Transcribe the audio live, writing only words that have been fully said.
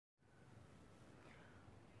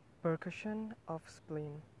Percussion of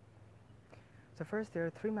spleen. So first, there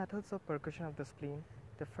are three methods of percussion of the spleen.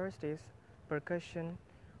 The first is percussion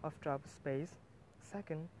of traube.s,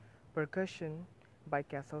 second, percussion by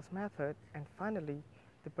Castell's method, and finally,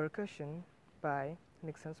 the percussion by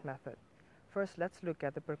Nixon's method. First, let's look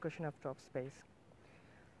at the percussion of traube.s.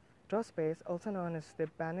 Traube.s, also known as the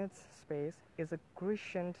Bannett's space, is a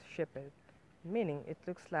crescent shaped, meaning it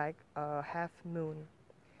looks like a half moon.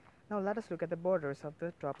 Now let us look at the borders of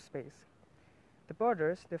the traube.s. The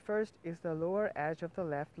borders, the first is the lower edge of the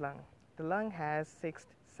left lung. The lung has 6th,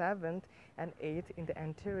 7th, and 8th in the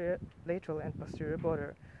anterior, lateral, and posterior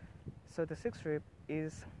border. So the 6th rib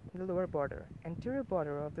is the lower border. Anterior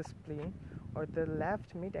border of the spleen, or the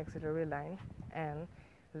left mid-axillary line, and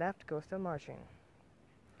left costal margin.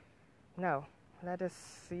 Now let us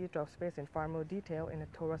see traube.s in far more detail in a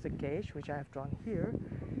thoracic cage, which I have drawn here.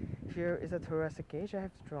 Here is a thoracic cage I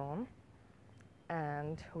have drawn,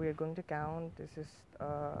 and we are going to count. This is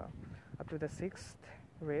up to the 6th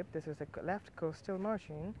rib. This is the left costal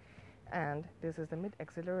margin, and this is the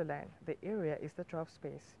mid-axillary line. The area is the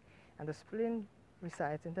traube.s, and the spleen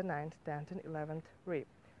resides in the 9th, 10th, and 11th rib.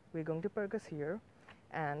 We're going to percuss here,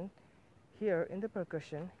 and here in the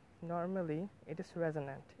percussion, normally it is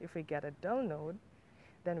resonant. If we get a dull node,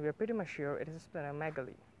 then we are pretty much sure it is a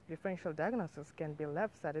splenomegaly. Differential diagnosis can be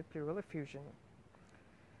left-sided pleural effusion.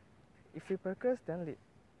 If we percuss, then the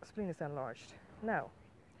spleen is enlarged. Now,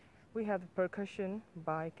 we have the percussion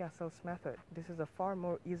by Castell's method. This is a far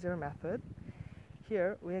more easier method.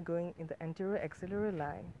 Here we are going in the anterior axillary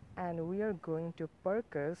line, and we are going to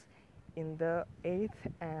percuss in the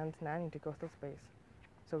 8th and 9th intercostal space.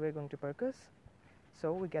 So we are going to percuss.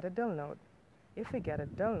 So we get a dull node. If we get a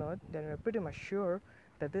dull node, then we are pretty much sure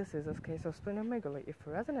that this is a case of splenomegaly. If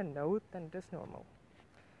resonant node, then it is normal.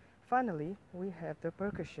 Finally, we have the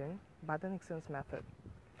percussion by the Nixon's method.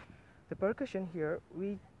 The percussion here,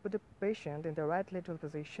 we put the patient in the right lateral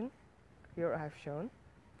position. Here I have shown.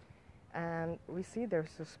 And we see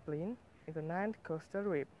there's a spleen in the 9th costal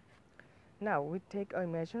rib. Now we take an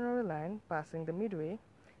imaginary line passing the midway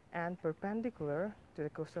and perpendicular to the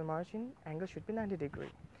costal margin. Angle should be 90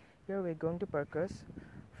 degrees. Here we're going to percuss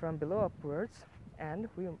from below upwards, and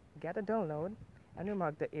we get a dull node, and we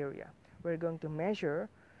mark the area. We're going to measure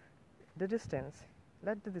the distance.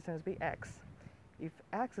 Let the distance be x. If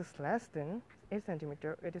x is less than 8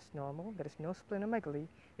 cm, it is normal. There is no splenomegaly.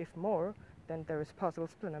 If more, then there is possible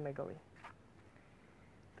splenomegaly.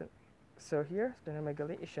 So here,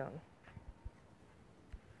 splenomegaly is shown.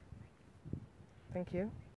 Thank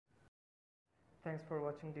you. Thanks for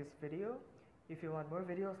watching this video. If you want more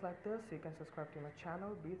videos like this, you can subscribe to my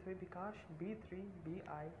channel B3Bikash,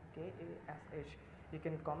 B3BIKASH. You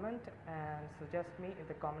can comment and suggest me in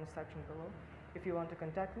the comment section below. If you want to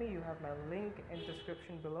contact me, you have my link in the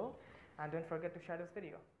description below. And don't forget to share this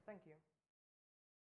video. Thank you.